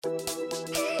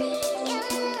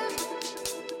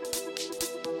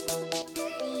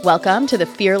Welcome to the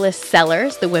Fearless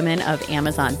Sellers, the Women of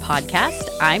Amazon podcast.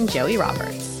 I'm Joey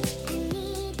Roberts.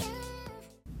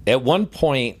 At one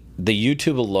point, the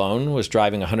YouTube alone was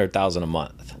driving $100,000 a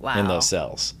month Wow. in those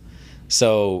sales.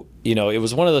 So, it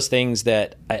was one of those things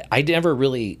that I never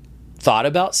really thought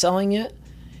about selling it.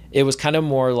 It was kind of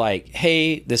more like,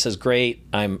 hey, this is great.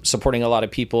 I'm supporting a lot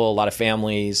of people, a lot of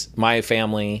families, my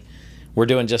family. We're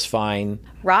doing just fine.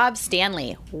 Rob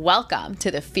Stanley, welcome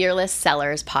to the Fearless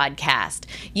Sellers podcast.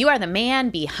 You are the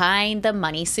man behind the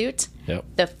money suit, Yep.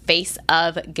 the face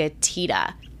of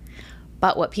Gatita.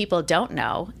 But what people don't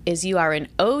know is you are an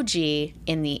OG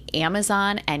in the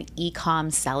Amazon and e-com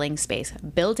selling space,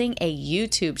 building a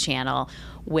YouTube channel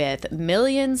with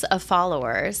millions of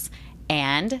followers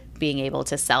and being able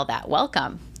to sell that.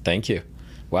 Welcome. Thank you.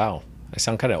 Wow. I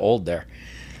sound kind of old there.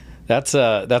 That's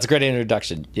a great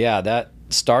introduction. Yeah, that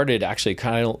started actually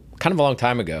kind of a long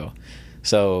time ago.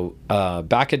 So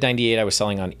back in '98, I was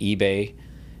selling on eBay,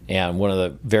 and one of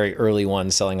the very early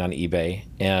ones selling on eBay.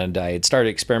 And I had started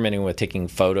experimenting with taking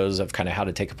photos of kind of how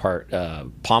to take apart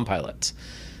Palm Pilots.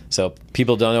 So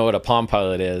people don't know what a Palm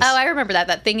Pilot is. Oh, I remember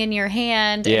that thing in your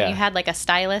hand, Yeah. and you had like a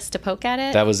stylus to poke at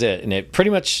it. That was it. And it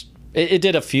pretty much, it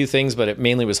did a few things, but it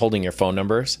mainly was holding your phone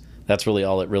numbers. That's really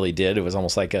all it really did. It was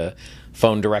almost like a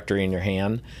phone directory in your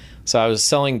hand. So I was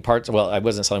selling parts. Well, I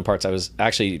wasn't selling parts. I was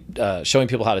actually showing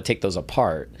people how to take those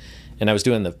apart. And I was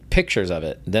doing the pictures of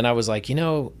it. Then I was like,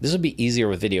 this would be easier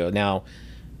with video. Now,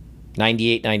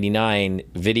 98, 99,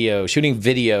 shooting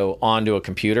video onto a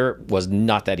computer was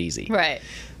not that easy. Right.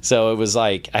 So it was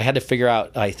like I had to figure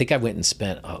out, I think I went and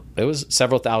spent, it was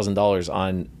several $1,000s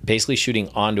on basically shooting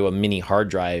onto a mini hard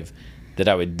drive that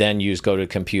I would then go to a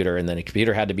computer, and then a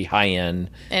computer had to be high end.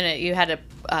 And you had to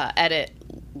edit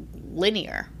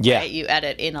linear, Yeah. right? You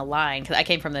edit in a line, because I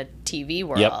came from the TV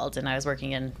world, and I was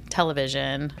working in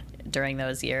television during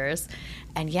those years.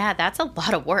 And yeah, that's a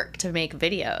lot of work to make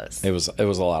videos. It was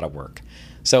a lot of work.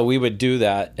 So we would do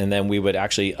that, and then we would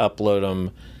actually upload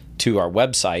them to our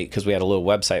website, because we had a little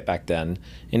website back then.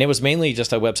 And it was mainly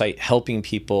just a website helping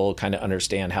people kind of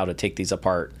understand how to take these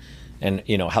apart and,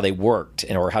 how they worked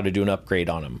or how to do an upgrade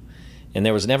on them. And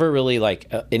there was never really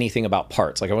like anything about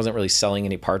parts. Like I wasn't really selling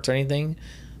any parts or anything,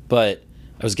 but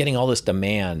I was getting all this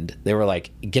demand. They were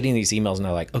like getting these emails, and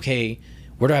they're like, okay,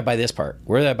 where do I buy this part?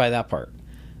 Where do I buy that part?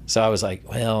 So I was like,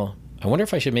 well, I wonder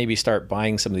if I should maybe start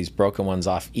buying some of these broken ones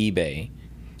off eBay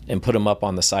and put them up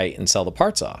on the site and sell the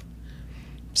parts off.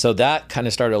 So that kind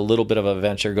of started a little bit of a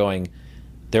venture going,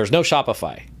 there's no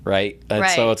Shopify, right? And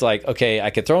Right. so it's like, okay, I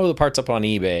could throw the parts up on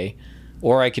eBay,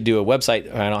 or I could do a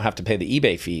website where I don't have to pay the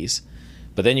eBay fees.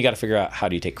 But then you got to figure out, how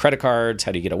do you take credit cards?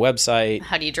 How do you get a website?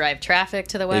 How do you drive traffic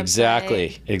to the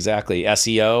website? Exactly.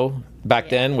 SEO back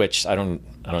then, which I don't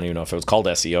even know if it was called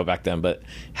SEO back then, but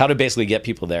how to basically get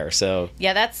people there. So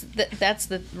Yeah, that's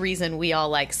the reason we all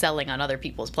like selling on other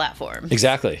people's platforms.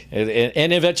 exactly,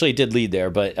 and eventually it did lead there.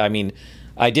 But I mean,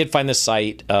 I did find this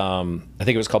site. I think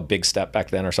it was called Big Step back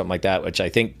then, or something like that, which I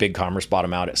think BigCommerce bought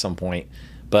them out at some point.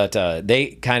 But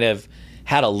they kind of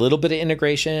had a little bit of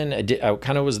integration. I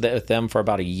kind of was with them for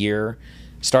about a year.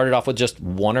 Started off with just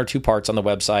one or two parts on the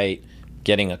website,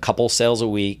 getting a couple sales a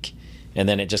week, and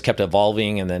then it just kept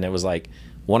evolving. And then it was like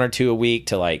 1 or 2 a week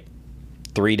to like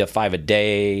 3 to 5 a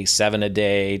day, 7 a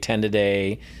day, 10 a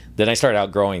day. Then I started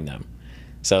outgrowing them.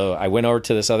 So I went over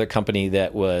to this other company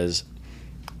that was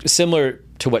similar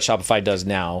to what Shopify does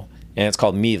now, and it's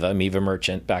called Miva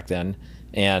Merchant back then.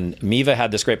 And Miva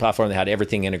had this great platform that had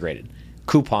everything integrated,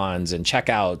 coupons and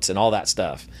checkouts and all that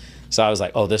stuff. So I was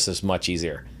like, oh, this is much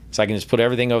easier. So I can just put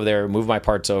everything over there, move my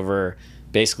parts over,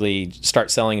 basically start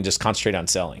selling and just concentrate on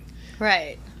selling.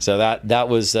 Right. So that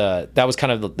was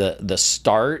kind of the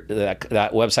start. That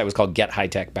website was called Get High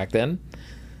Tech back then.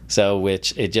 So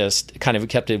which it just kind of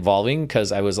kept evolving,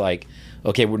 because I was like,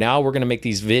 okay, now we're going to make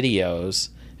these videos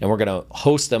and we're going to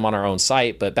host them on our own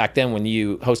site. But back then, when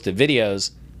you hosted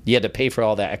videos, you had to pay for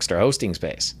all that extra hosting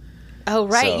space. Oh,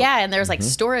 right. So, yeah. And there's like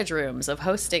storage rooms of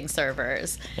hosting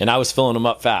servers. And I was filling them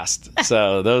up fast.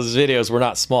 So those videos were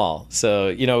not small. So,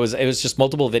 it was just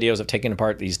multiple videos of taking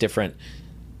apart these different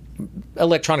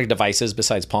electronic devices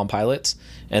besides Palm Pilots,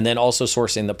 and then also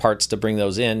sourcing the parts to bring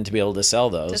those in to be able to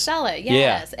sell those. To sell it,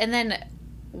 yes. Yeah. And then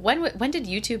when did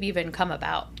YouTube even come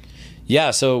about?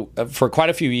 Yeah, so for quite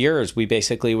a few years, we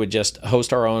basically would just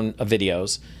host our own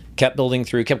videos, kept going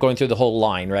through the whole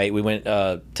line, right? We went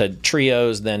to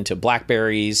Trios, then to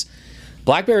Blackberries.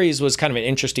 Blackberries was kind of an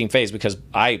interesting phase because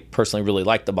I personally really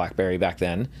liked the Blackberry back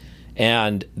then.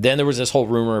 And then there was this whole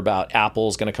rumor about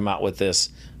Apple's going to come out with this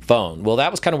phone. Well,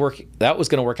 that was going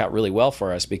to work out really well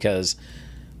for us because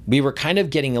we were kind of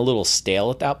getting a little stale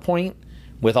at that point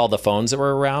with all the phones that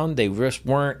were around. They just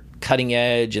weren't cutting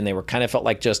edge, and they were kind of felt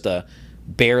like just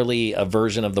barely a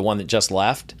version of the one that just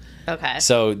left. Okay.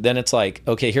 So then it's like,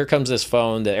 okay, here comes this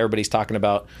phone that everybody's talking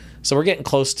about. So we're getting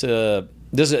close to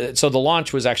this. So the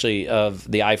launch was actually of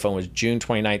the iPhone was June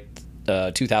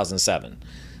 29th, 2007.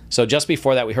 So just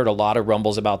before that, we heard a lot of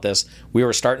rumbles about this. We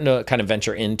were starting to kind of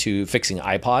venture into fixing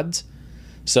iPods.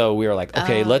 So we were like,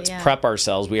 okay, let's prep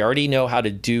ourselves. We already know how to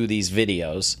do these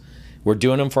videos. We're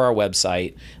doing them for our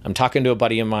website. I'm talking to a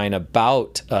buddy of mine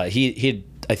about, he'd,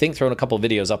 I think, thrown a couple of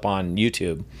videos up on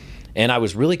YouTube. And I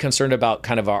was really concerned about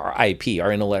kind of our IP,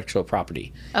 our intellectual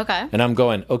property. Okay. And I'm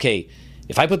going, okay,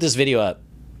 if I put this video up,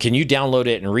 can you download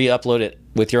it and re-upload it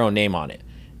with your own name on it?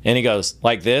 And he goes,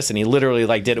 like this? And he literally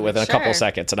like did it within a couple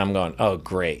seconds. And I'm going, oh,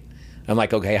 great. I'm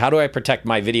like, okay, how do I protect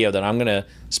my video that I'm going to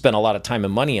spend a lot of time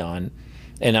and money on?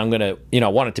 And I'm going to,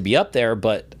 want it to be up there,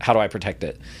 but how do I protect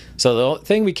it? So the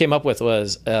thing we came up with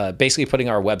was basically putting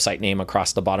our website name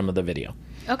across the bottom of the video.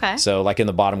 Okay. So like in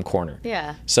the bottom corner.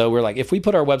 Yeah. So we're like, if we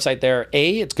put our website there,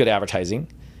 A, it's good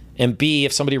advertising. And B,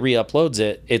 if somebody re-uploads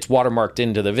it, it's watermarked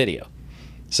into the video.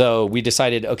 So we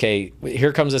decided, okay,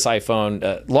 here comes this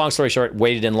iPhone. Long story short,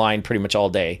 waited in line pretty much all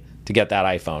day to get that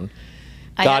iPhone.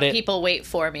 I had people wait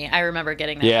for me. I remember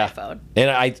getting that iPhone. And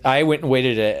I went and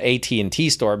waited at AT&T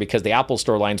store because the Apple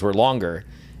store lines were longer.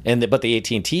 But the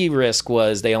AT&T risk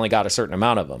was they only got a certain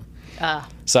amount of them.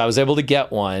 So I was able to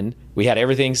get one. We had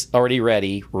everything already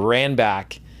ready, ran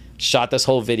back, shot this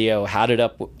whole video, had it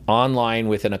up online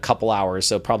within a couple hours.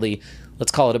 So probably,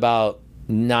 let's call it about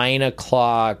 9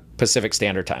 o'clock Pacific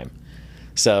Standard Time.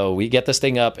 So we get this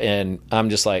thing up, and I'm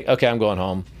just like, okay, I'm going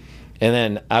home. And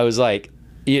then I was like,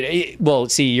 well,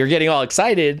 see, you're getting all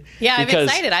excited. Yeah, I'm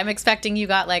excited. I'm expecting you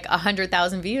got like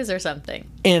 100,000 views or something.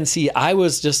 And see, I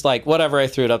was just like, whatever, I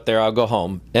threw it up there, I'll go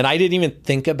home. And I didn't even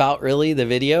think about really the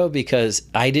video because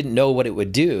I didn't know what it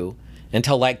would do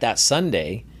until like that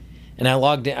Sunday. And I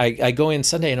logged in, I go in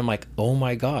Sunday and I'm like, oh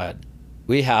my God,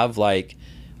 we have like,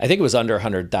 I think it was under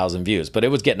 100,000 views, but it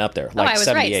was getting up there. Like I was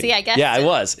 70, right. 80. See, I guess. Yeah, it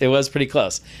was. It was pretty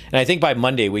close. And I think by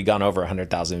Monday, we'd gone over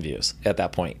 100,000 views at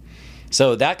that point.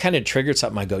 So that kind of triggered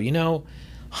something. I go,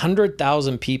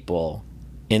 100,000 people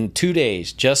in 2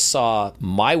 days just saw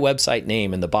my website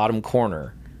name in the bottom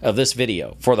corner of this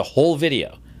video for the whole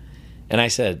video. And I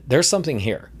said, there's something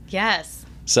here. Yes.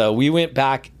 So we went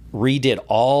back, redid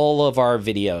all of our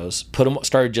videos,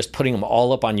 started just putting them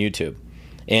all up on YouTube,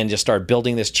 and just started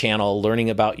building this channel, learning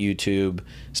about YouTube,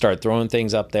 started throwing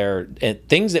things up there, and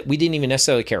things that we didn't even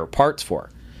necessarily care parts for.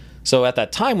 So at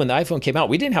that time when the iPhone came out,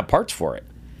 we didn't have parts for it.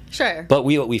 Sure. But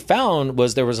what we found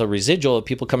was there was a residual of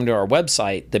people coming to our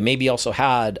website that maybe also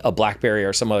had a BlackBerry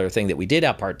or some other thing that we did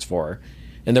have parts for,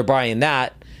 and they're buying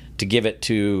that to give it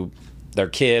to their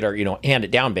kid or hand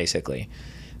it down basically.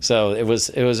 So it was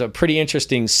a pretty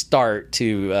interesting start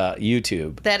to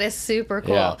YouTube. That is super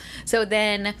cool. Yeah. So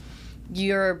then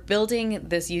you're building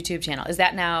this YouTube channel. Is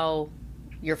that now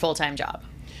your full-time job?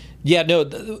 Yeah,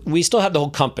 no, we still have the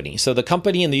whole company. So the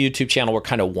company and the YouTube channel were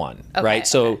kind of one, right?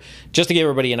 So just to give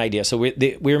everybody an idea, so we're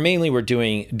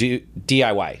doing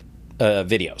DIY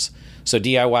videos. So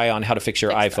DIY on how to fix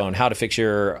your iPhone, how to fix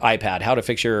your iPad, how to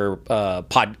fix your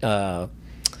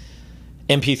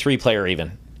MP3 player,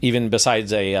 even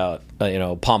besides a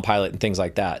Palm Pilot and things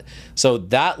like that. So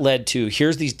that led to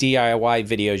here's these DIY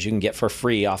videos you can get for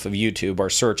free off of YouTube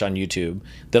or search on YouTube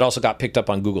that also got picked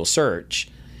up on Google search.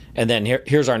 And then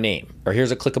here's our name, or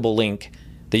here's a clickable link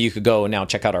that you could go and now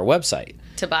check out our website.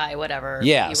 To buy whatever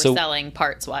you were selling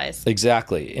parts-wise.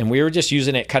 Exactly. And we were just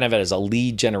using it kind of as a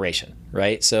lead generation,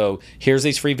 right? So here's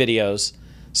these free videos.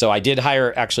 So I did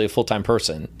hire actually a full-time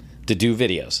person to do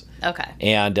videos. Okay.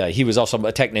 And he was also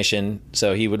a technician,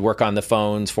 so he would work on the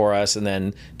phones for us and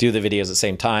then do the videos at the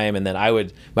same time. And then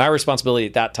my responsibility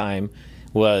at that time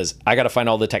was I got to find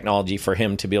all the technology for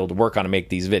him to be able to work on and make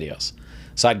these videos.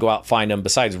 So I'd go out, find them,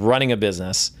 besides running a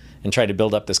business and try to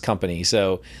build up this company.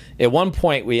 So at one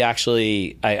point, we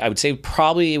actually, I would say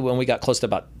probably when we got close to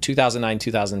about 2009,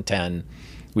 2010,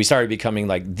 we started becoming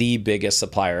like the biggest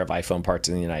supplier of iPhone parts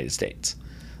in the United States.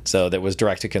 So that was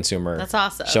direct to consumer. That's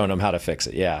awesome. Showing them how to fix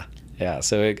it. Yeah. Yeah.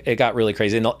 So it got really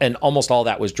crazy. And almost all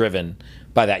that was driven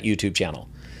by that YouTube channel.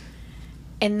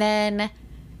 And then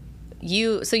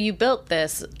you built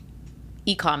this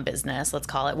e-com business, let's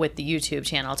call it, with the YouTube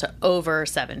channel to over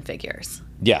 7 figures.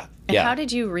 Yeah. And how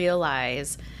did you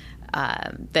realize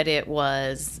that it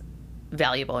was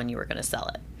valuable and you were going to sell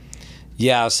it?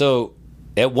 Yeah. So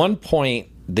at one point,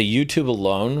 the YouTube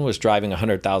alone was driving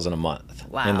 100,000 a month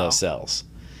in those sales.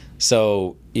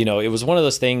 So, it was one of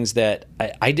those things that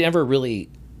I never really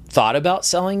thought about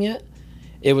selling it.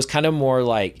 It was kind of more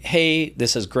like, hey,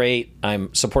 this is great.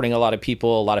 I'm supporting a lot of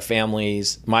people, a lot of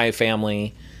families, my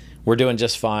family. We're doing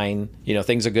just fine.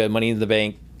 Things are good. Money in the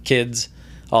bank, kids,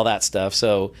 all that stuff.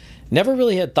 So never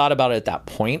really had thought about it at that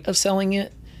point of selling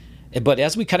it. But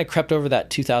as we kind of crept over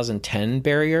that 2010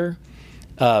 barrier,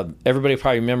 everybody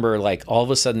probably remember, like, all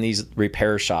of a sudden these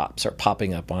repair shops are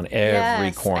popping up on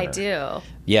every corner. Yes, I do.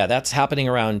 Yeah, that's happening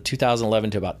around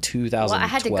 2011 to about 2012. Well, I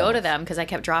had to go to them because I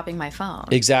kept dropping my phone.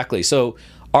 Exactly. So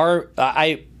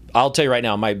I'll tell you right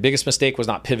now, my biggest mistake was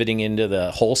not pivoting into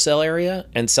the wholesale area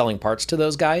and selling parts to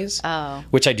those guys. Oh.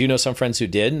 Which I do know some friends who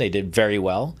did, and they did very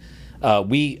well.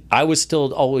 I was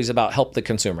still always about help the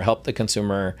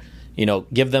consumer,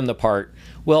 give them the part.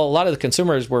 Well, a lot of the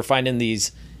consumers were finding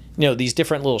these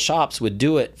different little shops would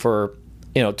do it for,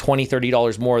 $20,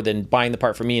 $30 more than buying the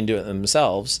part from me and do it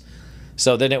themselves.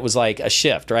 So then it was like a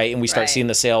shift, right? And we start seeing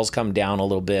the sales come down a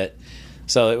little bit.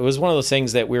 So it was one of those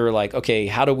things that we were like, okay,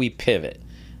 how do we pivot?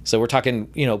 So we're talking,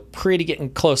 pretty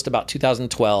getting close to about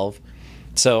 2012.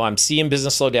 So I'm seeing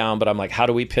business slow down, but I'm like, how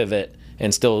do we pivot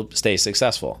and still stay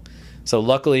successful? So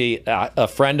luckily, a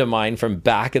friend of mine from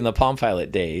back in the Palm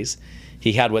Pilot days,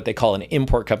 he had what they call an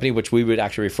import company, which we would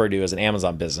actually refer to as an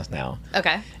Amazon business now.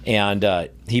 Okay. And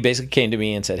he basically came to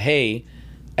me and said, hey,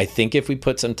 I think if we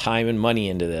put some time and money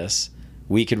into this,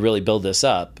 we could really build this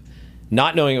up.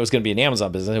 Not knowing it was going to be an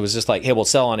Amazon business. It was just like, hey, we'll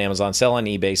sell on Amazon, sell on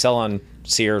eBay, sell on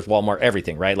Sears, Walmart,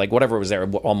 everything, right? Like whatever was there.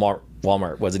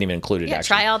 Walmart wasn't even included, actually.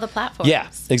 Try all the platforms. Yeah,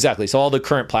 exactly. So all the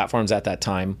current platforms at that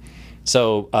time.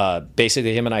 So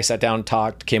basically him and I sat down,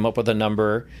 talked, came up with a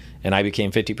number, and I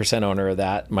became 50% owner of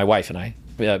that. My wife and I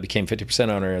became 50%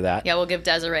 owner of that. Yeah, we'll give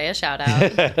Desiree a shout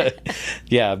out.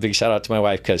 Yeah, big shout out to my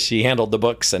wife because she handled the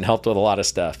books and helped with a lot of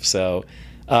stuff. So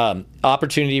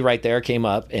opportunity right there came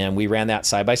up, and we ran that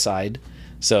side by side.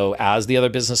 So as the other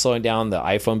business slowing down, the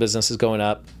iPhone business is going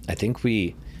up. I think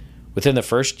within the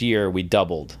first year, we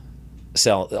doubled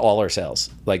all our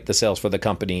sales, like the sales for the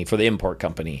company, for the import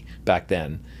company back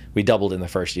then. We doubled in the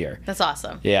first year. That's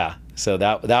awesome. Yeah. So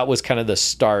that was kind of the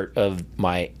start of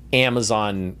my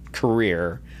Amazon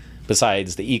career,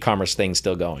 besides the e-commerce thing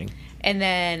still going. And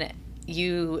then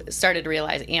you started to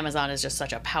realize Amazon is just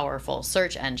such a powerful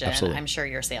search engine. Absolutely. I'm sure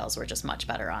your sales were just much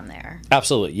better on there.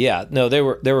 Absolutely. Yeah. No, they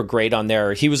were great on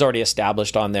there. He was already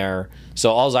established on there.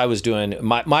 So all I was doing,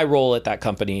 my role at that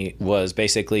company was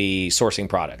basically sourcing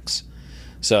products.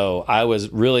 So I was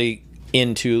really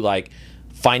into like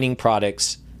finding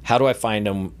products. How do I find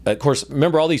them? Of course,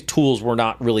 remember all these tools were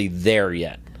not really there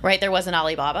yet. Right. There wasn't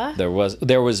Alibaba. There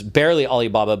was barely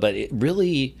Alibaba, but it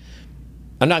really,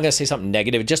 I'm not going to say something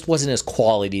negative. It just wasn't as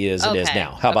quality as it is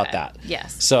now. How about that?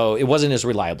 Yes. So it wasn't as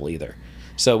reliable either.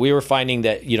 So we were finding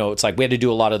that, it's like we had to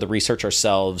do a lot of the research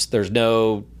ourselves. There's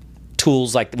no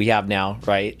tools like we have now,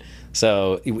 right?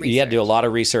 So you had to do a lot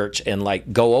of research and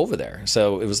like go over there.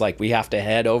 So it was like we have to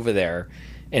head over there.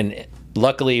 And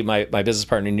luckily my business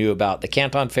partner knew about the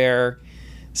Canton Fair.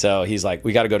 So he's like,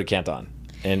 we got to go to Canton.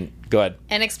 And go ahead.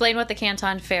 And explain what the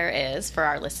Canton Fair is for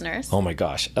our listeners. Oh my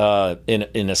gosh.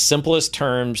 In the simplest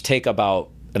terms, take about,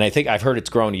 and I think I've heard it's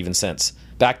grown even since.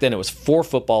 Back then it was 4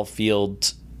 football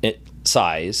fields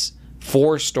size,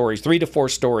 4 stories, 3 to 4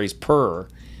 stories per,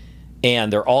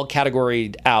 and they're all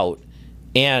categoried out,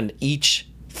 and each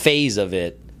phase of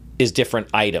it is different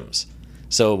items.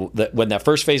 So when that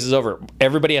first phase is over,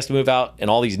 everybody has to move out, and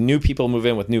all these new people move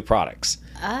in with new products.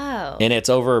 Oh. And it's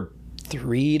over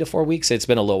 3 to 4 weeks. It's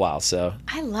been a little while. So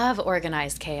I love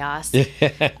organized chaos.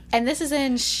 And this is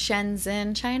in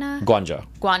Shenzhen, China?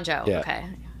 Guangzhou. Yeah. Okay.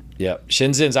 Yeah.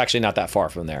 Shenzhen's actually not that far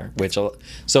from there.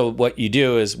 So what you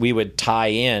do is we would tie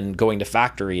in going to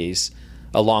factories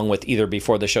along with either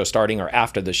before the show starting or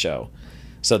after the show.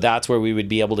 So that's where we would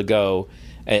be able to go.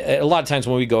 A lot of times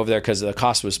when we go over there, because the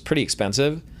cost was pretty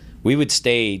expensive, we would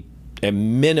stay a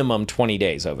minimum 20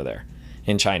 days over there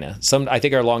in China. I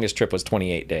think our longest trip was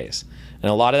 28 days.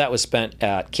 And a lot of that was spent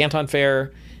at Canton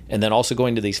Fair, and then also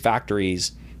going to these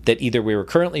factories that either we were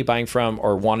currently buying from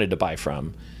or wanted to buy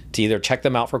from, to either check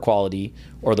them out for quality,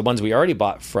 or the ones we already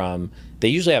bought from. They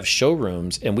usually have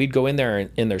showrooms, and we'd go in there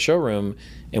in their showroom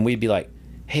and we'd be like,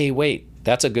 hey, wait,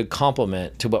 that's a good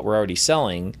complement to what we're already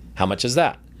selling. How much is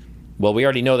that? Well, we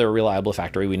already know they're a reliable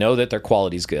factory. We know that their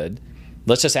quality's good.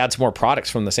 Let's just add some more products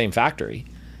from the same factory.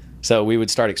 So we would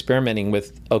start experimenting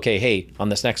with, okay, hey, on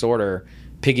this next order,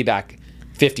 piggyback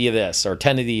 50 of this, or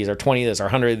 10 of these, or 20 of this, or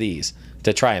 100 of these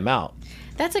to try them out.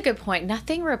 That's a good point.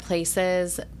 Nothing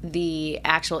replaces the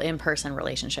actual in-person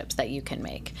relationships that you can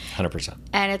make. 100%.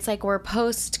 And it's like we're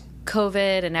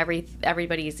post-COVID and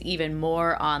everybody's even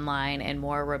more online and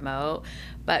more remote.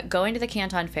 But going to the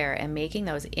Canton Fair and making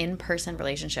those in-person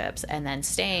relationships and then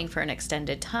staying for an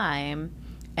extended time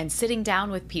and sitting down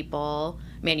with people,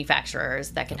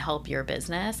 manufacturers that can help your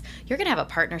business, you're going to have a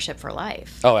partnership for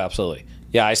life. Oh, absolutely.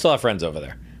 Yeah, I still have friends over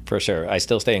there. For sure. I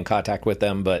still stay in contact with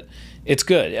them, but it's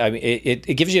good. I mean,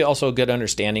 it gives you also a good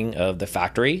understanding of the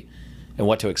factory and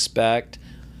what to expect,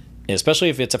 and especially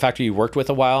if it's a factory you worked with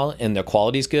a while and the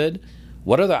quality's good.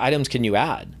 What other items can you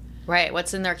add? Right.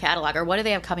 What's in their catalog, or what do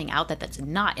they have coming out that's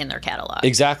not in their catalog?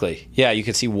 Exactly. Yeah, you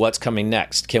can see what's coming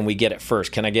next. Can we get it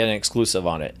first? Can I get an exclusive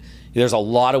on it? There's a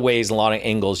lot of ways, a lot of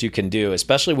angles you can do,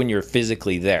 especially when you're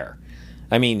physically there.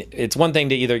 I mean, it's one thing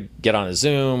to either get on a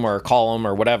Zoom or call them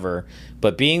or whatever,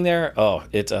 but being there,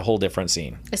 it's a whole different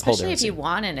scene. Especially if you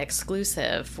want an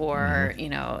exclusive for,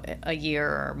 a year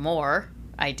or more,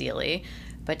 ideally.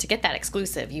 But to get that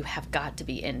exclusive, you have got to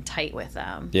be in tight with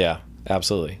them. Yeah,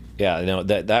 absolutely. Yeah,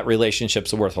 that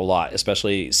relationship's worth a lot,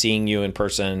 especially seeing you in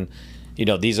person.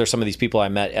 These are some of these people I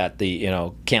met at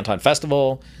the, Canton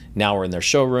Festival. Now we're in their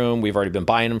showroom. We've already been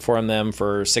buying them from them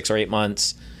for 6 or 8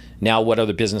 months. Now, what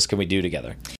other business can we do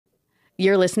together?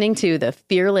 You're listening to the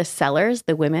Fearless Sellers,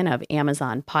 the Women of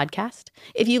Amazon podcast.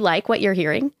 If you like what you're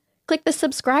hearing, click the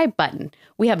subscribe button.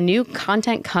 We have new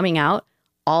content coming out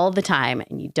all the time,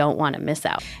 and you don't want to miss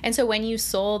out. And so when you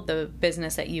sold the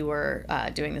business that you were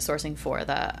doing the sourcing for,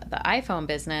 the iPhone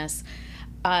business,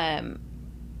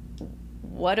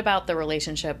 what about the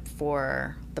relationship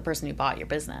for the person who bought your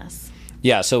business?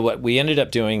 Yeah, so what we ended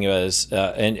up doing was,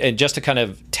 and just to kind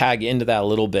of tag into that a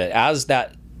little bit, as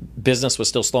that business was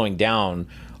still slowing down,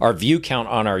 our view count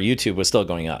on our YouTube was still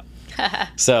going up.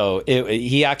 So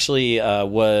I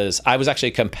was actually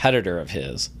a competitor of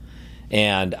his.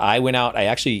 And I went out,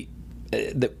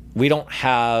 we don't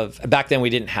have, back then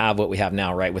we didn't have what we have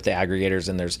now, right, with the aggregators,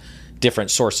 and there's different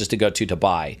sources to go to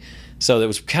buy. So it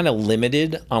was kind of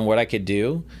limited on what I could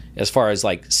do as far as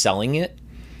like selling it.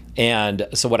 And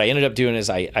so what I ended up doing is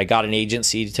I got an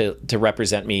agency to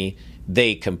represent me.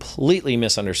 They completely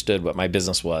misunderstood what my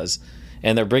business was.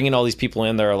 And they're bringing all these people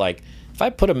in. They're like, if I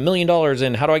put $1 million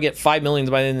in, how do I get 5 million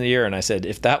by the end of the year? And I said,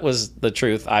 if that was the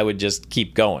truth, I would just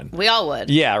keep going. We all would.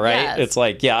 Yeah, right? Yes. It's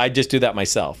like, yeah, I'd just do that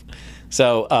myself.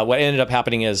 So what ended up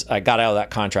happening is I got out of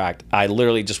that contract. I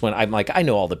literally just I'm like, I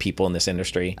know all the people in this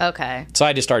industry. Okay. So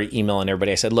I just started emailing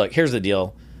everybody. I said, look, here's the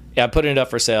deal. Yeah, I put it up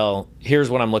for sale. Here's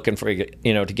what I'm looking for,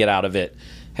 to get out of it.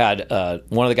 Had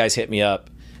one of the guys hit me up,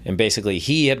 and basically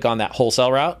he had gone that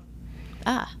wholesale route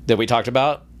that we talked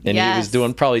about, and He was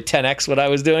doing probably 10x what I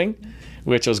was doing,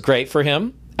 which was great for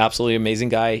him. Absolutely amazing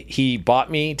guy. He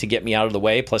bought me to get me out of the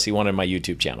way, plus he wanted my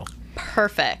YouTube channel.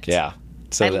 Perfect. Yeah.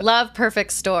 So I love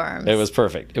perfect storms. It was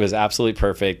perfect. It was absolutely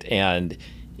perfect, and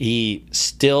he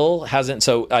still hasn't.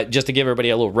 So just to give everybody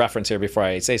a little reference here before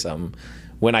I say something,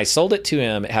 when I sold it to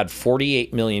him, it had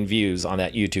 48 million views on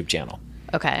that YouTube channel.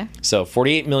 Okay. So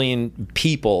 48 million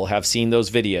people have seen those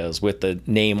videos with the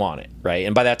name on it, right?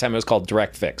 And by that time, it was called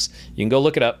Direct Fix. You can go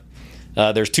look it up.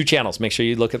 There's 2 channels. Make sure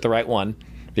you look at the right one,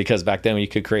 because back then you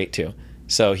could create 2.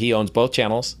 So he owns both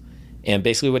channels, and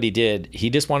basically what he did, he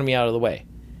just wanted me out of the way.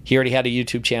 He already had a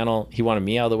YouTube channel. He wanted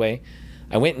me out of the way.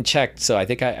 I went and checked, so I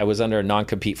think I was under a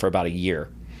non-compete for about a year.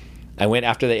 I went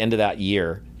after the end of that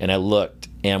year, and I looked,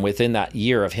 and within that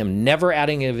year of him never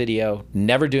adding a video,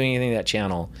 never doing anything to that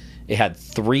channel, it had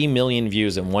 3 million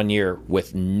views in 1 year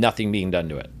with nothing being done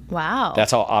to it. Wow.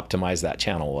 That's how optimized that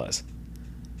channel was.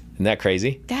 Isn't that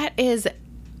crazy? That is,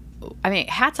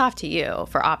 hats off to you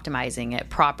for optimizing it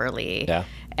properly. Yeah.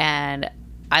 And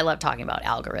I love talking about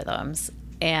algorithms.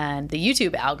 And the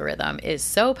YouTube algorithm is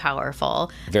so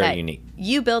powerful. Very unique.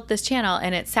 You built this channel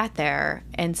and it sat there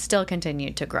and still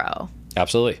continued to grow.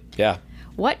 Absolutely. Yeah.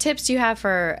 What tips do you have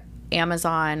for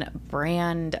Amazon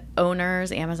brand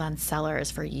owners, Amazon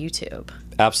sellers for YouTube?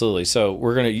 Absolutely. So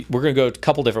we're gonna go a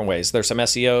couple different ways. There's some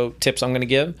SEO tips I'm going to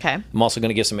give. Okay. I'm also going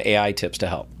to give some AI tips to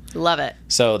help. Love it.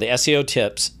 So the SEO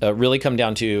tips really come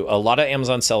down to a lot of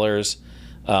Amazon sellers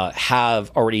have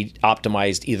already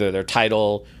optimized either their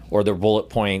title or their bullet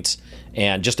points.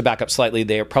 And just to back up slightly,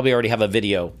 they probably already have a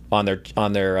video on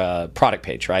their product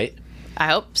page, right? I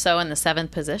hope so, in the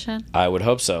 7th position. I would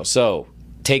hope so. So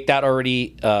take that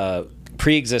already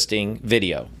pre-existing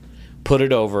video, put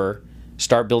it over,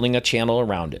 start building a channel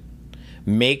around it.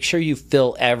 Make sure you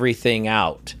fill everything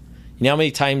out. You know how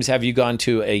many times have you gone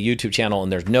to a YouTube channel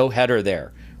and there's no header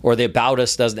there, or the About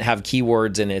Us doesn't have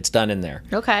keywords and it's done in there?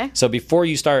 Okay. So before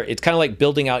you start, it's kind of like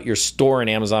building out your store in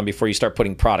Amazon before you start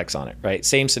putting products on it, right?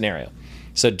 Same scenario.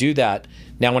 So do that.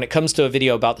 Now, when it comes to a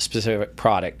video about the specific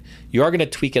product, you are going to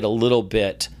tweak it a little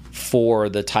bit for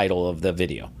the title of the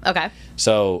video. Okay.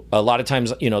 So a lot of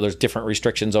times, there's different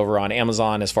restrictions over on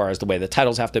Amazon as far as the way the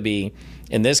titles have to be.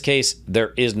 In this case,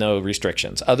 there is no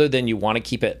restrictions other than you want to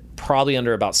keep it probably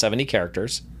under about 70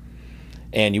 characters.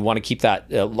 And you want to keep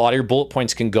that. A lot of your bullet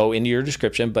points can go into your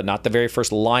description, but not the very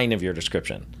first line of your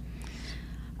description.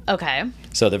 Okay.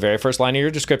 So the very first line of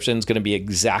your description is going to be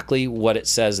exactly what it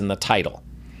says in the title.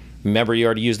 Remember, you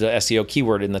already used the SEO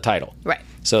keyword in the title. Right.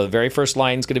 So the very first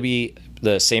line is going to be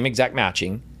the same exact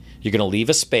matching. You're going to leave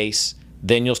a space.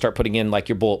 Then you'll start putting in like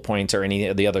your bullet points or any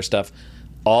of the other stuff.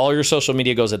 All your social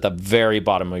media goes at the very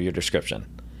bottom of your description.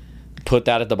 Put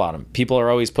that at the bottom. People are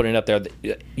always putting it up there.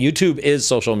 YouTube is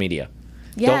social media.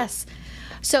 Yes.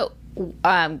 So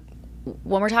when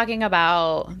we're talking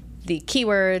about the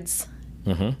keywords,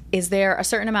 is there a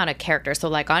certain amount of characters? So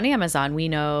like on Amazon, we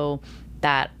know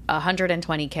that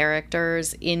 120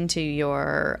 characters into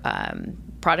your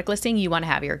product listing, you want to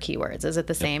have your keywords. Is it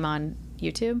the same on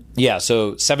YouTube? Yeah.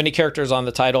 So 70 characters on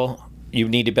the title. You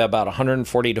need to be about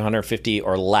 140 to 150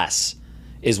 or less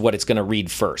is what it's going to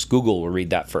read first. Google will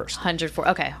read that first. 104.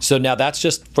 Okay. So now that's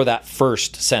just for that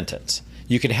first sentence.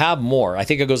 You can have more. I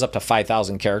think it goes up to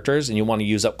 5,000 characters, and you want to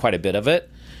use up quite a bit of it.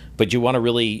 But you want to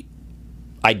really,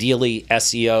 ideally,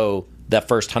 SEO that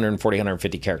first 140,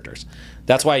 150 characters.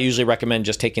 That's why I usually recommend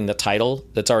just taking the title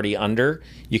that's already under.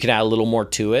 You can add a little more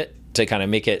to it to kind of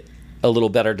make it a little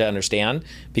better to understand,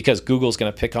 because Google's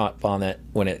going to pick up on it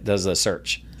when it does the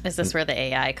search. Is this where the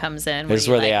AI comes in? This is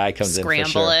where the AI comes in, for sure.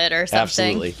 Scramble it or something?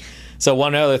 Absolutely. So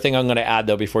one other thing I'm going to add,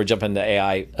 though, before we jump into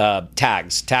AI,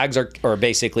 tags. Tags are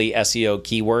basically SEO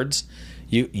keywords.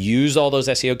 You use all those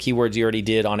SEO keywords you already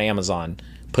did on Amazon.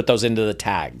 Put those into the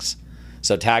tags.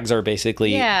 So tags are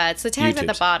basically it's the tags YouTube's. at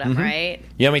the bottom, right?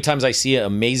 You know how many times I see an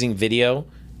amazing video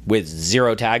with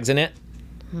 0 tags in it?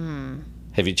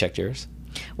 Have you checked yours?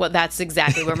 Well, that's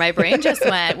exactly where my brain just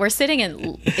went. We're sitting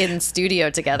in studio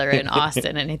together in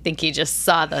Austin, and I think he just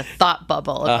saw the thought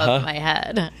bubble above my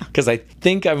head. Because I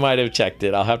think I might have checked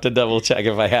it. I'll have to double check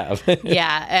if I have.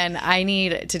 Yeah, and I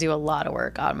need to do a lot of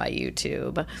work on my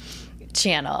YouTube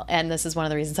channel. And this is one of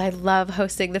the reasons I love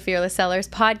hosting the Fearless Sellers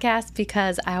podcast,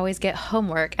 because I always get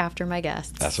homework after my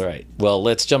guests. That's right. Well,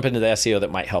 let's jump into the SEO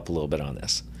that might help a little bit on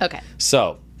this. Okay.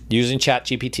 So, using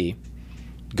ChatGPT,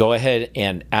 go ahead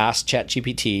and ask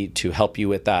ChatGPT to help you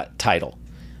with that title.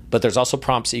 But there's also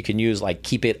prompts that you can use, like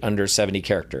keep it under 70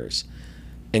 characters.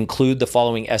 Include the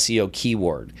following SEO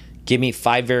keyword. Give me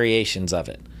 5 variations of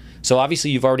it. So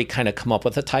obviously you've already kind of come up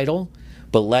with a title,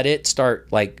 but let it start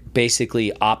like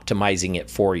basically optimizing it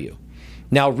for you.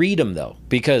 Now read them though,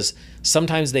 because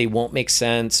sometimes they won't make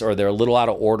sense or they're a little out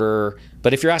of order.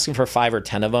 But if you're asking for 5 or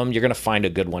 10 of them, you're going to find a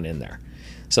good one in there.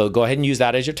 So go ahead and use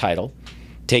that as your title.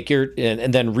 Take your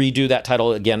and then redo that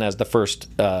title again as the first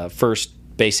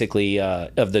basically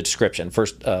of the description,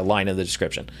 first line of the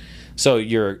description. So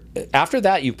after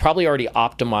that, you've probably already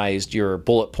optimized your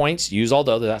bullet points. Use all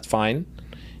those, that's fine.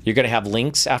 You're going to have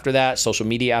links after that, social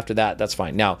media after that, that's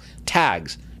fine. Now,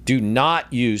 tags. Do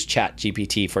not use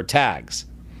ChatGPT for tags.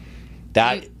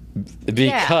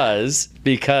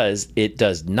 Because it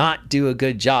does not do a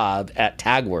good job at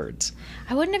tag words.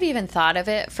 I wouldn't have even thought of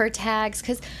it for tags,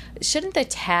 because shouldn't the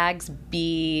tags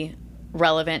be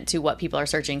relevant to what people are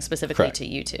searching specifically Correct. To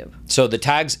YouTube? So the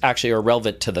tags actually are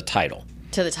relevant to the title.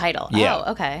 To the title. Yeah.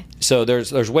 Oh, okay. So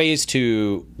there's ways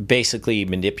to basically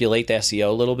manipulate the SEO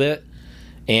a little bit,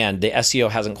 and the SEO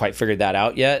hasn't quite figured that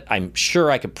out yet. I'm sure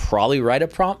I could probably write a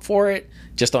prompt for it,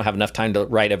 just don't have enough time to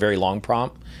write a very long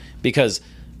prompt, because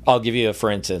I'll give you for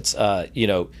instance,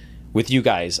 with you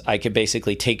guys, I could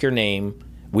basically take your name.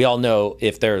 We all know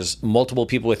if there's multiple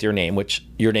people with your name, which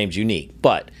your name's unique,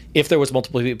 but if there was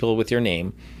multiple people with your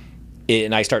name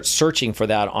and I start searching for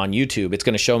that on YouTube, it's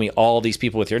going to show me all these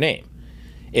people with your name.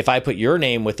 If I put your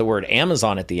name with the word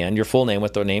Amazon at the end, your full name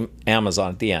with the name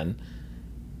Amazon at the end,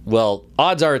 well,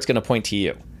 odds are it's going to point to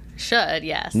you. Should,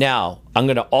 yes. Now, I'm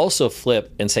going to also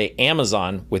flip and say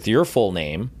Amazon with your full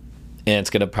name, and it's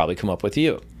going to probably come up with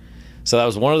you. So that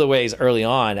was one of the ways early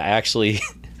on I actually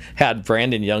had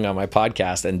Brandon Young on my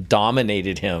podcast and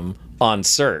dominated him on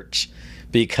search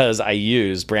because I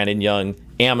used Brandon Young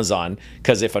Amazon.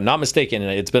 Because if I'm not mistaken,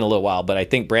 and it's been a little while, but I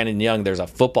think Brandon Young, there's a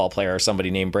football player or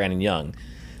somebody named Brandon Young.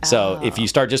 So if you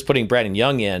start just putting Brandon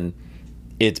Young in,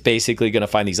 it's basically going to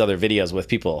find these other videos with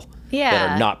people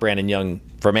that are not Brandon Young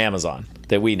from Amazon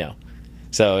that we know.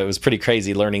 So it was pretty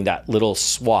crazy learning that little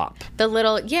swap.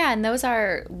 And those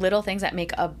are little things that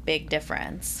make a big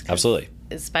difference. Absolutely.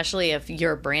 Especially if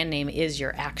your brand name is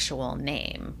your actual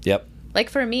name. Yep. Like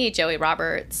for me, Joey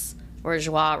Roberts, or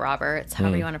Joie Roberts,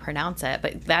 however you want to pronounce it.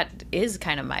 But that is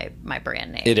kind of my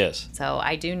brand name. It is. So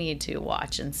I do need to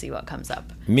watch and see what comes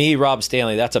up. Me, Rob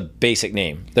Stanley, that's a basic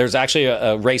name. There's actually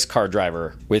a race car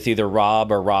driver with either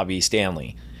Rob or Robbie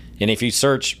Stanley. And if you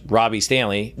search Robbie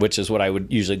Stanley, which is what I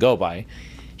would usually go by,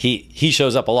 he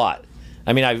shows up a lot.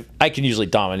 I mean, I can usually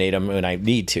dominate him when I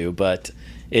need to, but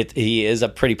he is a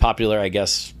pretty popular, I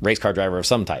guess, race car driver of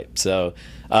some type. So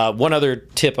one other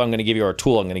tip I'm going to give you, or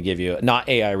tool I'm going to give you, not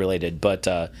AI related, but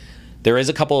there is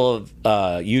a couple of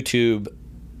YouTube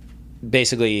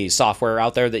basically software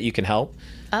out there that you can help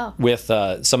with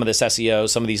some of this SEO,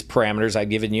 some of these parameters I've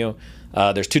given you.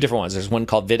 There's two different ones. There's one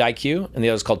called vidIQ and the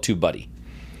other is called TubeBuddy.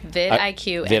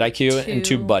 vidIQ and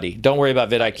TubeBuddy. Don't worry about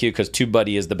vidIQ because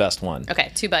TubeBuddy is the best one.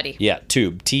 Okay, TubeBuddy. Yeah,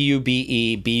 Tube.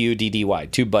 TubeBuddy.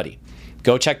 TubeBuddy.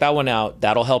 Go check that one out.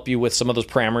 That'll help you with some of those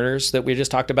parameters that we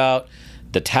just talked about,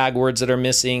 the tag words that are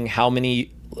missing, how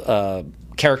many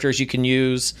characters you can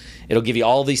use. It'll give you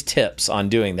all these tips on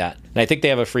doing that. And I think they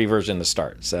have a free version to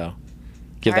start, so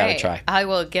give that a try. I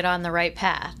will get on the right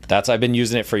path. I've been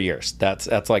using it for years.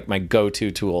 That's like my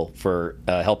go-to tool for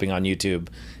helping on YouTube.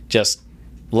 Just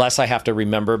less I have to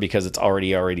remember because it's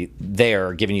already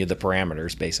there, giving you the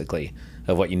parameters basically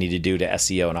of what you need to do to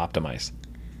SEO and optimize.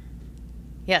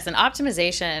 Yes, and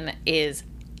optimization is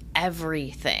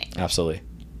everything. Absolutely.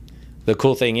 The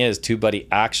cool thing is, TubeBuddy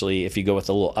actually, if you go with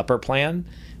the little upper plan,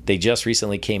 they just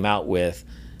recently came out with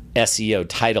SEO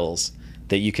titles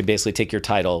that you can basically take your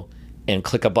title and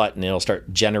click a button and it'll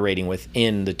start generating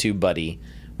within the TubeBuddy,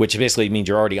 which basically means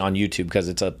you're already on YouTube because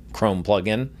it's a Chrome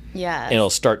plugin. Yeah. And it'll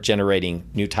start generating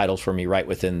new titles for me right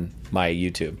within my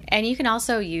YouTube. And you can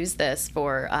also use this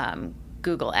for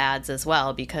Google Ads as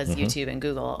well because YouTube and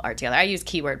Google are together. I use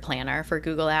Keyword Planner for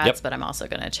Google Ads, but I'm also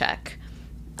going to check.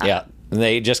 Yeah. And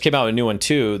they just came out with a new one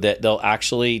too that they'll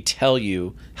actually tell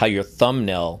you how your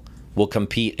thumbnail will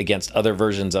compete against other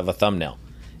versions of a thumbnail.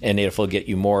 And it'll get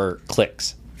you more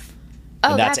clicks.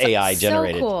 Oh, and that's AI so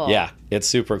generated. Cool. Yeah, it's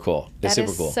super cool. It's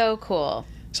super cool. So cool.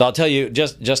 So I'll tell you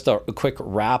just a quick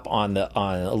wrap on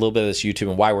a little bit of this YouTube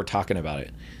and why we're talking about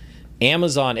it.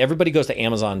 Amazon, everybody goes to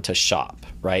Amazon to shop,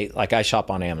 right? Like I shop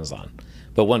on Amazon.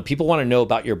 But when people want to know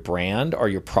about your brand or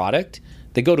your product,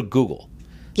 they go to Google.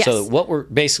 Yes. So what we're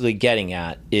basically getting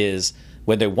at is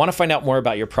when they want to find out more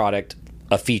about your product,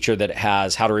 a feature that it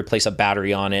has, how to replace a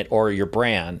battery on it, or your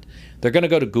brand, they're going to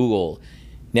go to Google.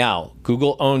 Now,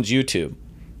 Google owns YouTube.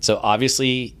 So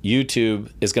obviously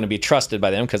YouTube is going to be trusted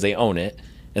by them because they own it,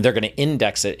 and they're going to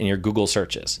index it in your Google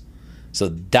searches. So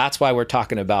that's why we're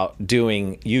talking about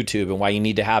doing YouTube and why you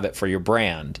need to have it for your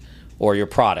brand or your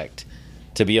product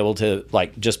to be able to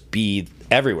like just be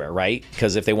everywhere, right?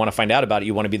 Because if they want to find out about it,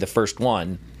 you want to be the first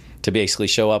one to basically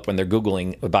show up when they're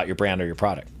Googling about your brand or your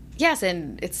product. Yes,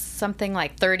 and it's something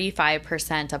like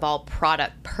 35% of all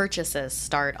product purchases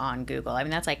start on Google. I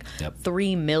mean, that's like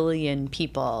 3 million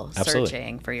people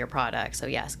searching for your product. So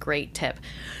yes, great tip.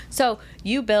 So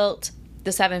you built the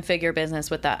 7-figure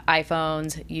business with the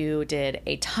iPhones. You did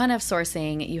a ton of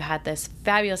sourcing. You had this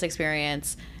fabulous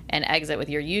experience and exit with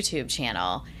your YouTube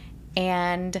channel.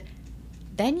 And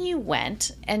then you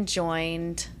went and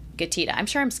joined Getita. I'm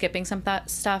sure I'm skipping some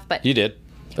stuff, but you did,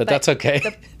 but that's okay.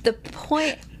 The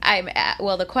point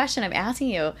the question I'm asking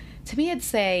you, to me, it'd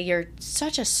say you're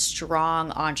such a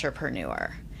strong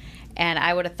entrepreneur. And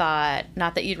I would have thought,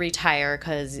 not that you'd retire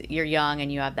because you're young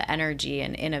and you have the energy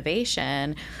and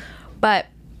innovation, but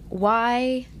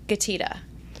why Getita?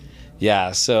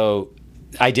 Yeah, so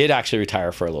I did actually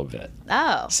retire for a little bit.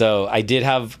 Oh. So I did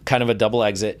have kind of a double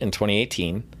exit in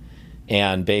 2018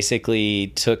 and basically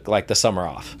took like the summer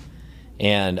off.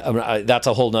 And that's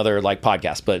a whole nother like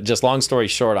podcast, but just long story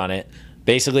short on it,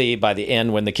 basically by the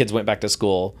end when the kids went back to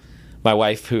school, my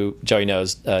wife, who Joey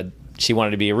knows, she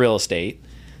wanted to be a real estate.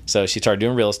 So she started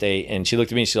doing real estate and she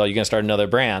looked at me and she's like, "You're going to start another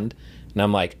brand?" And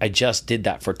I'm like, "I just did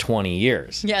that for 20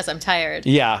 years. Yes, I'm tired.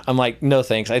 Yeah. I'm like, "No,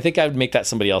 thanks. I think I would make that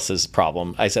somebody else's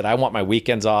problem." I said, "I want my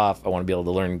weekends off. I want to be able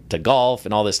to learn to golf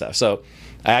and all this stuff." So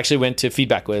I actually went to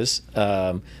Feedback Wiz,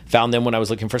 found them when I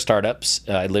was looking for startups.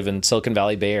 I live in Silicon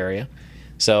Valley, Bay Area.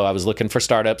 So I was looking for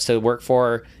startups to work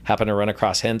for, happened to run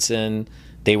across Henson.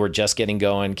 They were just getting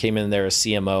going, came in there as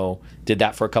CMO, did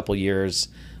that for a couple years,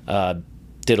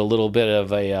 did a little bit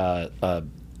of a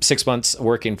 6 months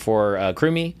working for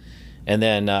Crewme, and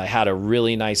then had a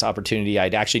really nice opportunity.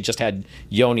 I'd actually just had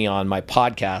Yoni on my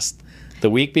podcast the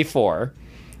week before,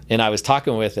 and I was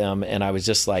talking with him, and I was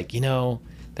just like,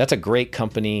 that's a great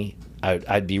company.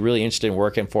 I'd be really interested in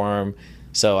working for him.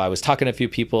 So I was talking to a few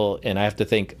people, and I have to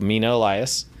thank Mina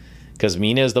Elias, because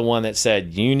Mina is the one that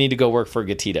said, "You need to go work for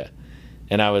Getita."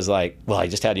 And I was like, "Well, I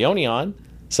just had Yoni on."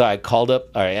 So I I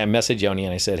messaged Yoni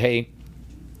and I said, hey,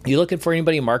 you looking for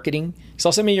anybody in marketing?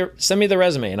 So send me the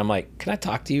resume. And I'm like, can I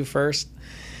talk to you first?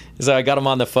 So I got him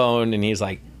on the phone and he's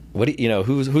like,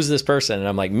 who's this person? And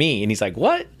I'm like, me. And he's like,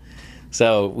 what?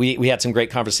 So we had some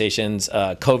great conversations.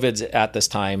 COVID's at this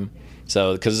time.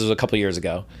 So, because this was a couple years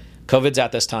ago. COVID's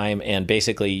at this time, and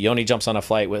basically Yoni jumps on a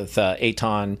flight with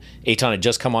Eitan. Eitan had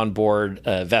just come on board,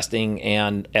 vesting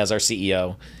and as our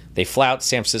CEO. They fly out to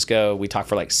San Francisco. We talked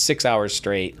for like 6 hours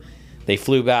straight. They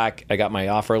flew back. I got my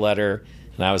offer letter,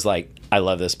 and I was like, I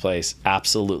love this place.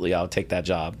 Absolutely, I'll take that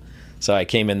job. So I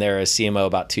came in there as CMO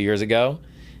about 2 years ago,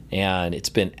 and it's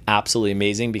been absolutely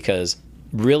amazing because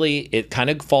really it kind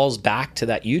of falls back to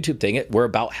that YouTube thing. We're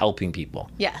about helping people.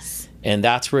 Yes. And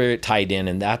that's where it tied in,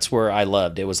 and that's where I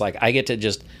loved. It was like I get to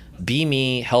just be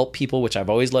me, help people, which I've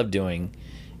always loved doing,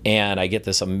 and I get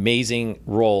this amazing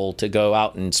role to go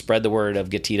out and spread the word of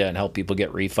Getita and help people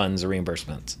get refunds or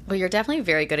reimbursements. Well, you're definitely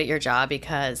very good at your job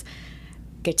because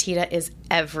Getita is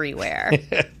everywhere.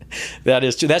 That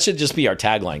is true. That should just be our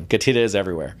tagline. Getita is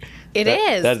everywhere. It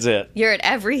is. That's it. You're at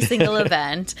every single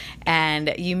event,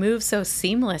 and you move so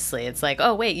seamlessly. It's like,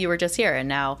 oh, wait, you were just here. And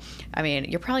now, I mean,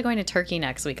 you're probably going to Turkey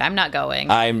next week. I'm not going.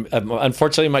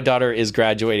 Unfortunately, my daughter is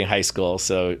graduating high school,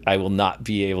 so I will not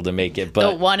be able to make it.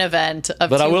 But the one event of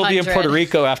But 200. I will be in Puerto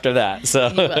Rico after that. So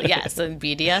You will, yes, and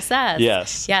BDSS.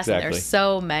 Yes, exactly. And there's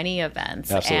so many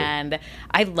events. Absolutely. And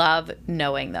I love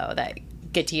knowing, though, that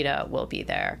Getita will be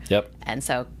there. Yep. And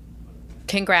so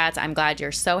congrats. I'm glad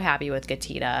you're so happy with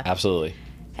Getita. Absolutely.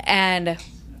 And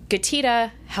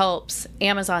Getita helps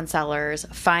Amazon sellers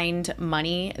find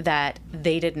money that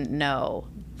they didn't know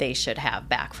they should have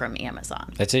back from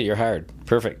Amazon. That's it. You're hired.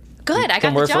 Perfect. Good. I got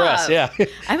Come the work job. for us. Yeah.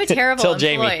 I'm a terrible Tell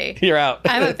employee. Jamie, you're out.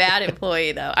 I'm a bad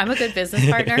employee, though. I'm a good business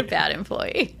partner, bad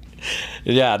employee.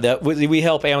 Yeah, we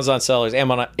help Amazon sellers,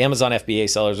 Amazon FBA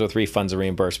sellers with refunds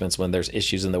and reimbursements when there's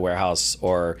issues in the warehouse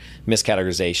or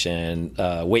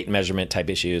miscategorization, weight and measurement type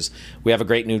issues. We have a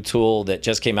great new tool that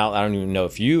just came out. I don't even know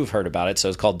if you've heard about it. So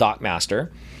it's called DocMaster.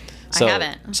 I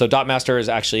haven't. So DocMaster is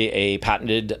actually a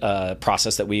patented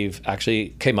process that we've actually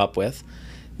came up with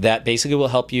that basically will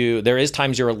help you. There is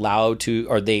times you're allowed to,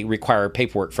 or they require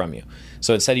paperwork from you.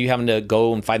 So instead of you having to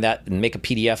go and find that and make a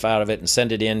PDF out of it and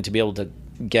send it in to be able to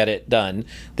get it done,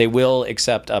 they will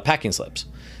accept packing slips.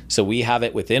 So we have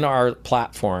it within our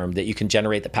platform that you can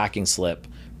generate the packing slip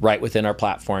right within our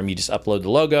platform. You just upload the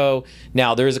logo.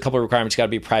 Now there is a couple of requirements. You got to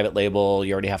be private label.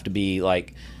 You already have to be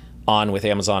like on with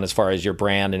Amazon as far as your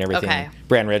brand and everything, Okay.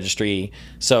 brand registry.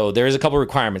 So there is a couple of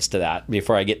requirements to that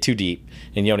before I get too deep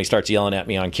and Yoni starts yelling at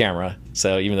me on camera.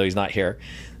 So even though he's not here,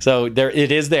 so there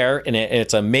it is there, and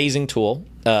it's an amazing tool.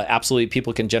 Absolutely,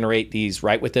 people can generate these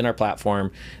right within our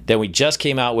platform. Then we just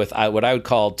came out with what I would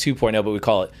call 2.0, but we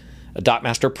call it a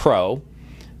DocMaster Pro.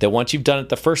 That once you've done it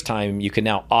the first time, you can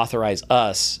now authorize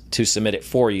us to submit it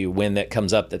for you when that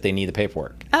comes up that they need the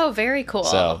paperwork. Oh, very cool.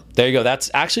 So there you go. That's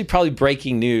actually probably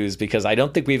breaking news because I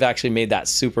don't think we've actually made that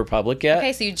super public yet.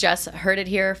 Okay, so you just heard it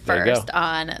here There you first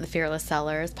on the Fearless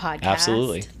Sellers podcast.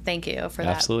 Absolutely. Thank you for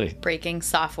Absolutely. that breaking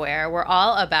software. We're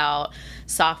all about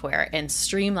software and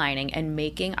streamlining and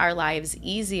making our lives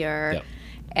easier. Yep.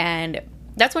 And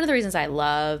that's one of the reasons I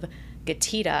love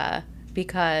Getita,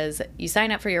 because you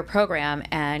sign up for your program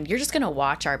and you're just going to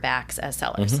watch our backs as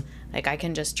sellers. Mm-hmm. Like I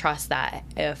can just trust that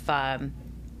if,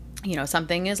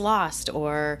 something is lost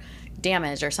or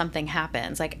damaged or something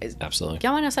happens. Like, Absolutely.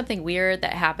 y'all want to know something weird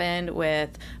that happened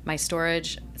with my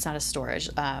storage? It's not a storage,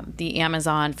 the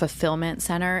Amazon fulfillment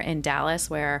center in Dallas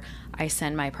where I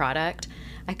send my product.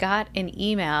 I got an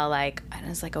email it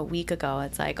was like a week ago.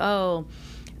 It's like, oh,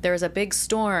 there was a big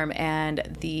storm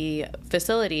and the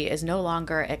facility is no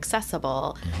longer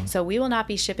accessible. Mm-hmm. So we will not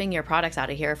be shipping your products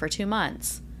out of here for 2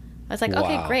 months. I was like,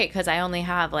 okay, Wow. great. Cause I only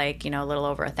have a little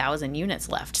over 1,000 units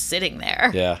left sitting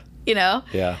there. Yeah.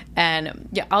 Yeah. And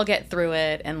yeah, I'll get through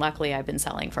it. And luckily I've been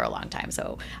selling for a long time,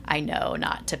 so I know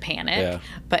not to panic. Yeah.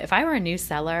 But if I were a new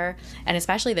seller, and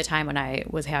especially the time when I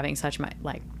was having such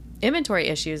inventory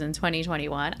issues in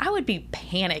 2021, I would be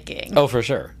panicking. Oh, for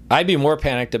sure. I'd be more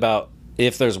panicked about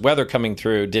if there's weather coming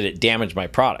through, did it damage my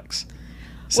products?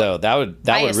 So that would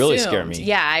really scare me.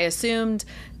 Yeah, I assumed.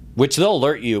 Which they'll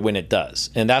alert you when it does,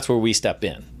 and that's where we step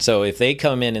in. So if they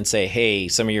come in and say, hey,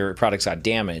 some of your products got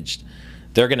damaged,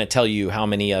 they're going to tell you how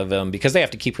many of them, because they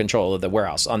have to keep control of the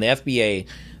warehouse. On the FBA,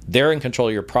 they're in control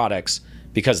of your products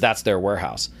because that's their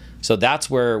warehouse. So that's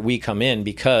where we come in,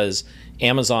 because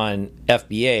Amazon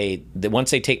FBA,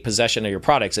 once they take possession of your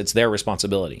products, it's their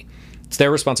responsibility. It's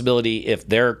their responsibility if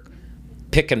their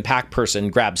pick and pack person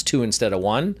grabs 2 instead of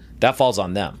 1, that falls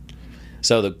on them.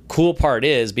 So the cool part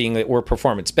is, being that we're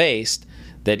performance based,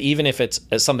 that even if it's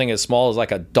something as small as like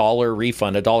 $1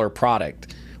 refund, $1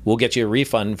 product, we'll get you a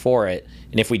refund for it.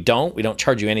 And if we don't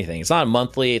charge you anything. It's not a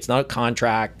monthly, it's not a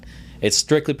contract, it's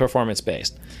strictly performance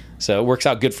based. So it works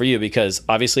out good for you because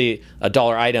obviously a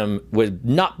 $1 item would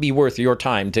not be worth your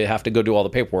time to have to go do all the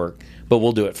paperwork, but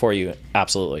we'll do it for you.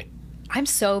 Absolutely. I'm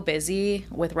so busy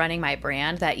with running my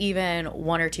brand that even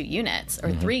 1 or 2 units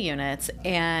or 3 units,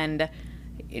 and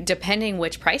depending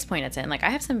which price point it's in, like I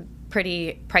have some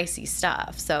pretty pricey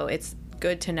stuff. So it's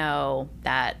good to know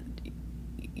that,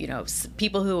 you know,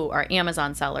 people who are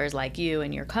Amazon sellers like you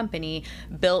and your company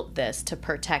built this to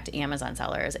protect Amazon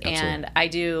sellers. Absolutely. And I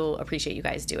do appreciate you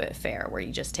guys do it fair, where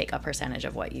you just take a percentage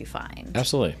of what you find.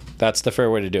 Absolutely. That's the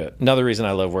fair way to do it. Another reason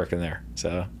I love working there.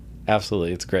 So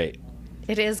absolutely. It's great.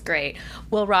 It is great.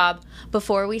 Well, Rob,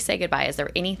 before we say goodbye, is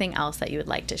there anything else that you would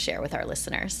like to share with our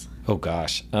listeners? Oh,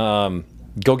 gosh.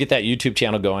 Go get that YouTube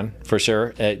channel going for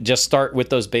sure. Just start with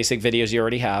those basic videos you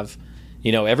already have.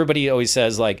 You know, everybody always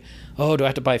says like, oh, do I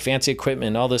have to buy fancy equipment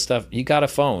and all this stuff? You got a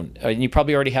phone and you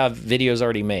probably already have videos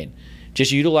already made.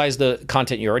 Just utilize the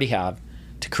content you already have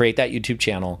to create that YouTube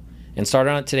channel and start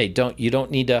on it today. You don't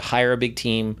need to hire a big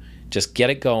team. Just get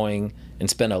it going and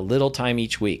spend a little time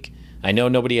each week. I know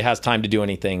nobody has time to do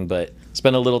anything, but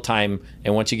spend a little time.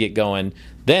 And once you get going,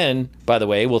 then, by the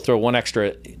way, we'll throw one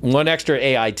extra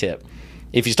AI tip.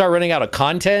 If you start running out of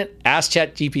content, ask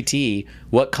ChatGPT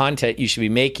what content you should be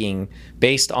making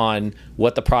based on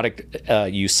what the product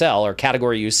you sell or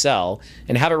category you sell,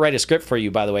 and have it write a script for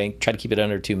you, by the way, and try to keep it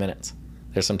under 2 minutes.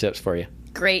 There's some tips for you.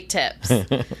 Great tips.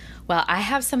 Well, I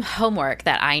have some homework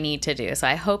that I need to do, so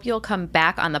I hope you'll come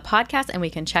back on the podcast and we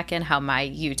can check in how my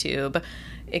YouTube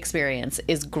experience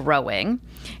is growing.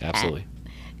 Absolutely.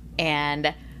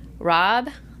 And Rob,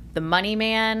 the money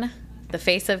man, the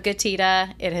face of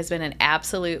Gatita, it has been an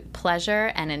absolute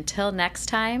pleasure. And until next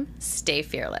time, stay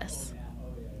fearless.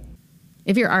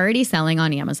 If you're already selling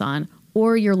on Amazon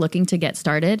or you're looking to get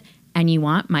started and you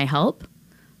want my help,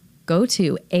 go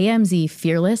to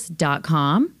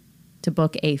amzfearless.com to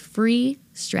book a free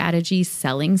strategy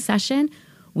selling session.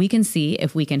 We can see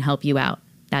if we can help you out.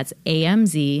 That's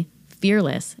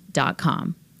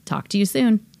amzfearless.com. Talk to you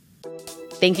soon.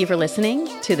 Thank you for listening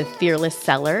to the Fearless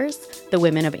Sellers, the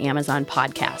Women of Amazon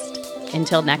podcast.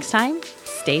 Until next time,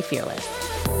 stay fearless.